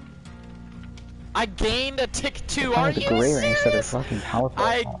 I gained a tick too. Are Are the you gray serious? ranks that are fucking powerful.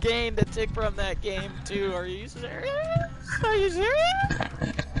 I gained a tick from that game too. Are you serious? Are you serious?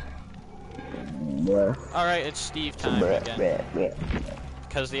 Alright, it's Steve time again.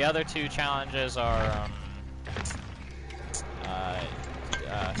 Because the other two challenges are,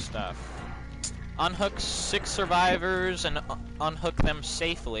 stuff. Unhook 6 survivors and unhook them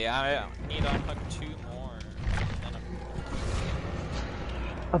safely. I need to unhook 2 more.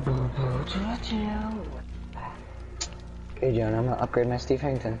 Okay, John, I'm gonna upgrade my Steve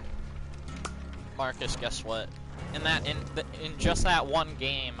Harrington. Marcus, guess what? In just that one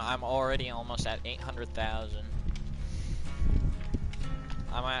game, I'm already almost at 800,000.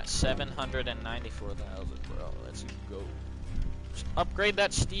 I'm at 794,000, bro. Let's go. Just upgrade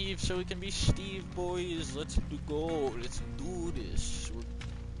that Steve so we can be Steve boys. Let's go. Let's do this. We're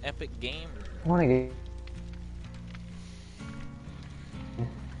epic gamers. I wanna get.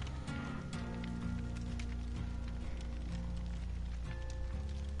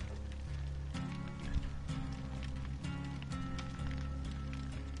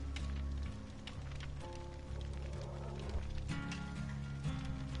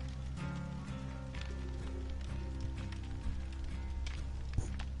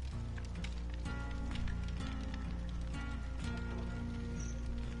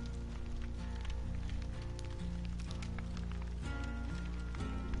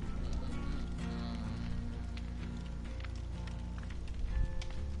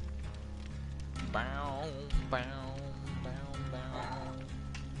 Bow, bow, bow, bow.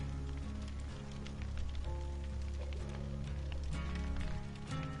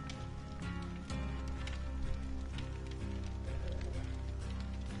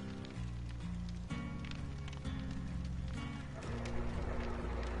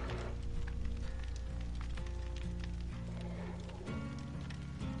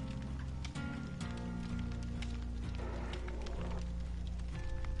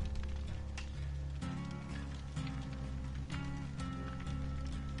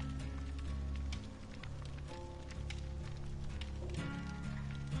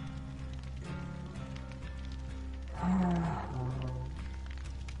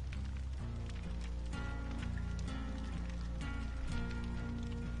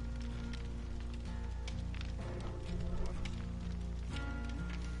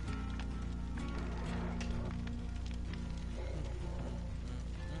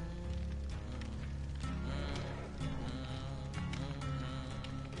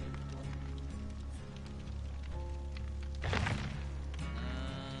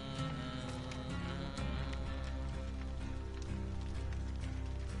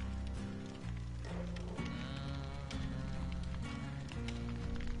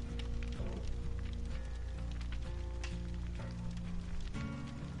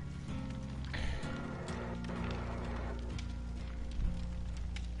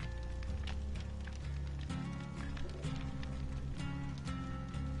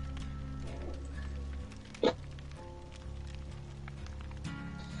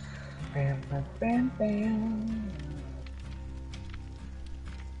 Bam, bam, bam, bam.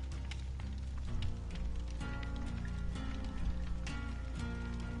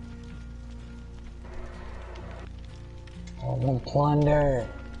 Oh, one plunder.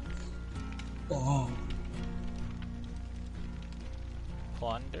 Oh.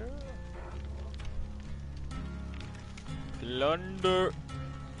 Plunder? Plunder!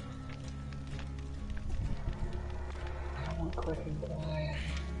 I don't want quick and quiet.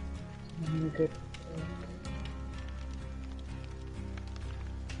 I'm good.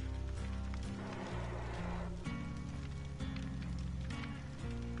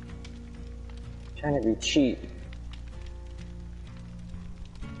 Trying to be cheap.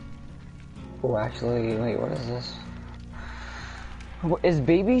 Oh, actually, wait, what is this? Is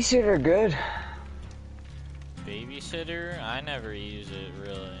babysitter good? Babysitter? I never use it,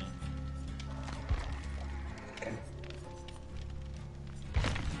 really.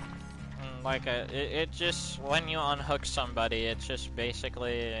 Like, it just, when you unhook somebody, it's just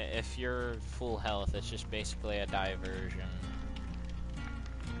basically, if you're full health, it's just basically a diversion.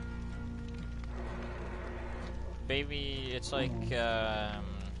 Baby, it's like,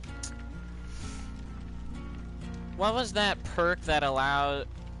 what was that perk that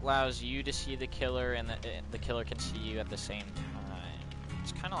allows you to see the killer and the killer can see you at the same time?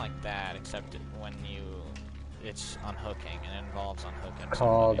 It's kind of like that, except it's unhooking, and it involves unhooking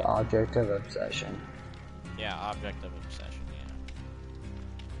Called somebody. Object of Obsession. Yeah, Object of Obsession, yeah.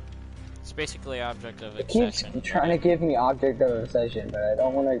 It's basically Object of It Obsession. keeps trying to give me Object of Obsession, but I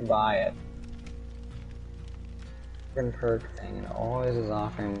don't want to buy it. Perk thing, and it always is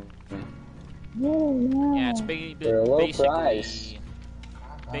offering me. Yeah, it's For a low basically... price.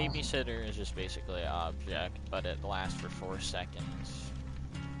 Babysitter is just basically Object, but it lasts for 4 seconds.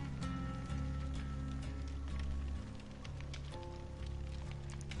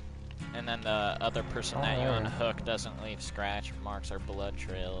 And then the other person that you unhook doesn't leave scratch marks or blood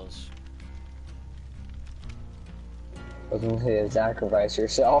trails. I was gonna say sacrifice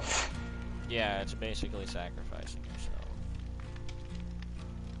yourself. Yeah, it's basically sacrificing yourself.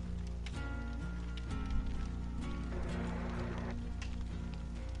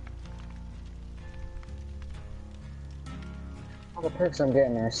 All the perks I'm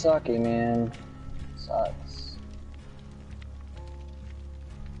getting are sucky, man. Sucks.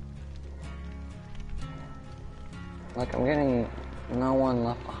 Like, I'm getting no one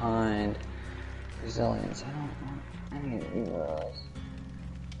left behind. Resilience. I don't want any of you guys.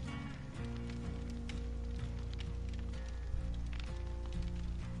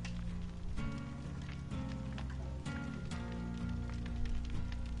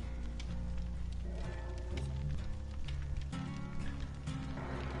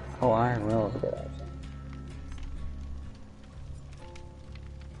 Oh, Iron Will is a good option.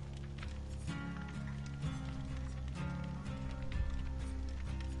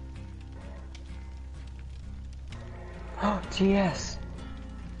 Oh, GS!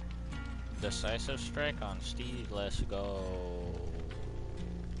 Decisive strike on Steve, let's go.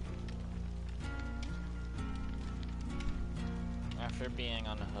 After being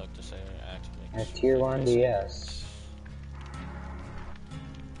on the hook, to say activate. A tier 1 DS.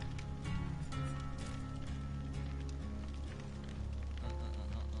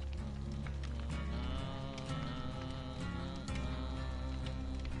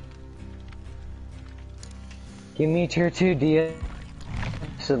 Give me tier 2 DS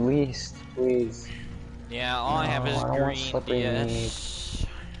at least, please. Yeah, all I have is I don't want green slippery DS.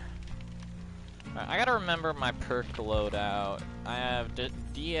 Right, I gotta remember my perk loadout. I have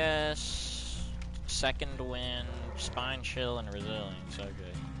DS, Second Wind, Spine Chill, and Resilience.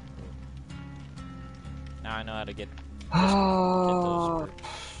 Okay. Cool. Now I know how to get those perks.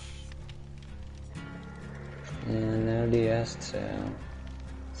 And no DS too.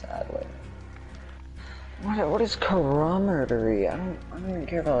 Sadly. What is camaraderie? I don't even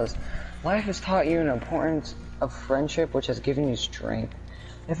care about this. Life has taught you an importance of friendship, which has given you strength.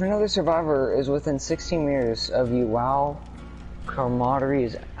 If another survivor is within 16 meters of you while camaraderie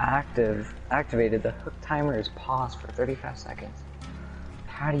is activated, the hook timer is paused for 35 seconds.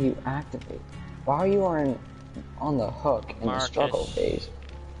 How do you activate? While you are on the hook in the struggle phase.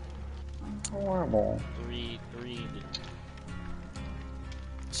 Horrible. Read.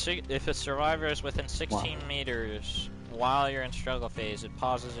 If a survivor is within 16 meters while you're in struggle phase, it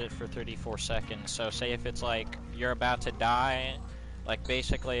pauses it for 34 seconds. So say if it's like you're about to die, like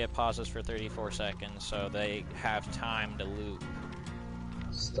basically it pauses for 34 seconds so they have time to loop.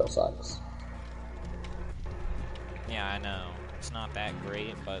 Still sucks. Yeah, I know. It's not that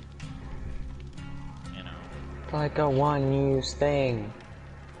great, but you know. Like a one-use thing.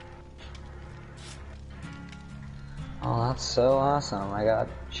 Oh, that's so awesome. I got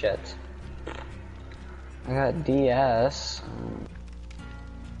shit. I got DS.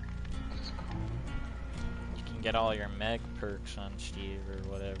 You can get all your Meg perks on Steve or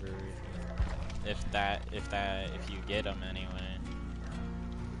whatever. If you get them anyway.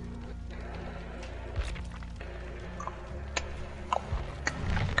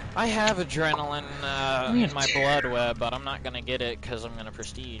 I have adrenaline in my blood web, but I'm not gonna get it because I'm gonna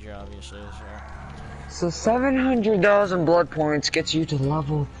prestige, obviously. So 700,000 blood points gets you to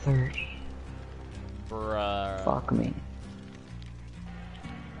level 30. Bruh. Fuck me.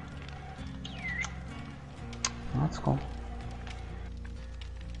 That's cool.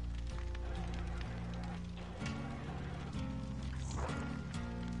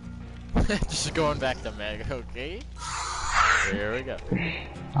 Just going back to Meg, okay? Here we go.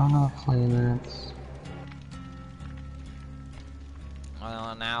 I'm not playing that.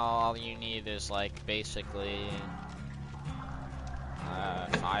 Well, now all you need is like basically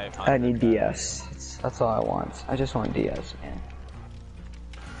 500. I need DS. That's all I want. I just want DS, man.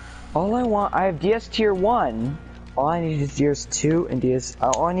 All I want, I have DS tier 1. All I need is DS 2 and DS.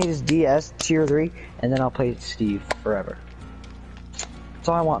 All I need is DS tier 3, and then I'll play Steve forever. That's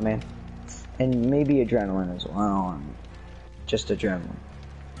all I want, man. And maybe adrenaline as well. Just adrenaline.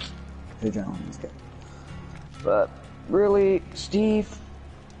 Adrenaline is good. But really, Steve,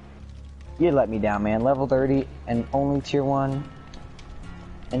 you let me down, man. Level 30 and only tier 1,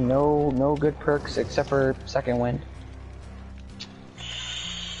 and no good perks except for second wind.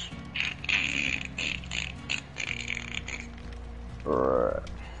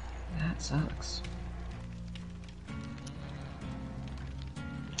 That sucks.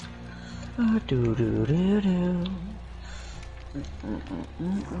 Do do do do.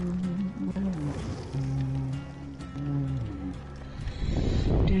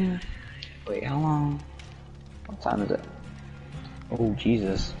 Dude. Wait, how long? What time is it? Oh,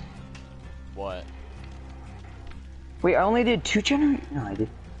 Jesus. What? Wait, I only did 2 generators? No, I did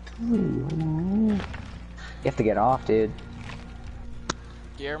 3. You have to get off, dude.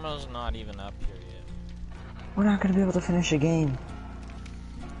 Guillermo's not even up here yet. We're not gonna be able to finish a game.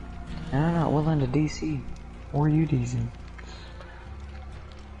 And I'm not willing to DC. Or you DC.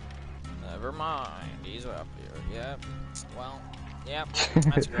 Never mind, he's up here. Yep. Well, yep.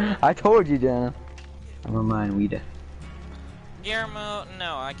 That's great. I told you, Jenna. Never mind, Weeda. Guillermo,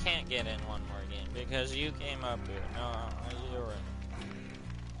 no, I can't get in one more game because you came up here. No, you're right.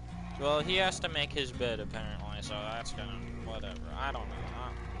 Well, he has to make his bed apparently, so that's gonna whatever. I don't know.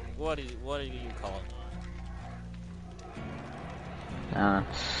 What do you call it?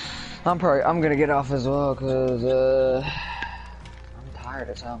 I'm gonna get off as well, cause I'm tired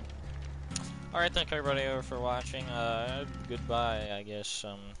as hell. Alright, thank everybody for watching. Goodbye, I guess.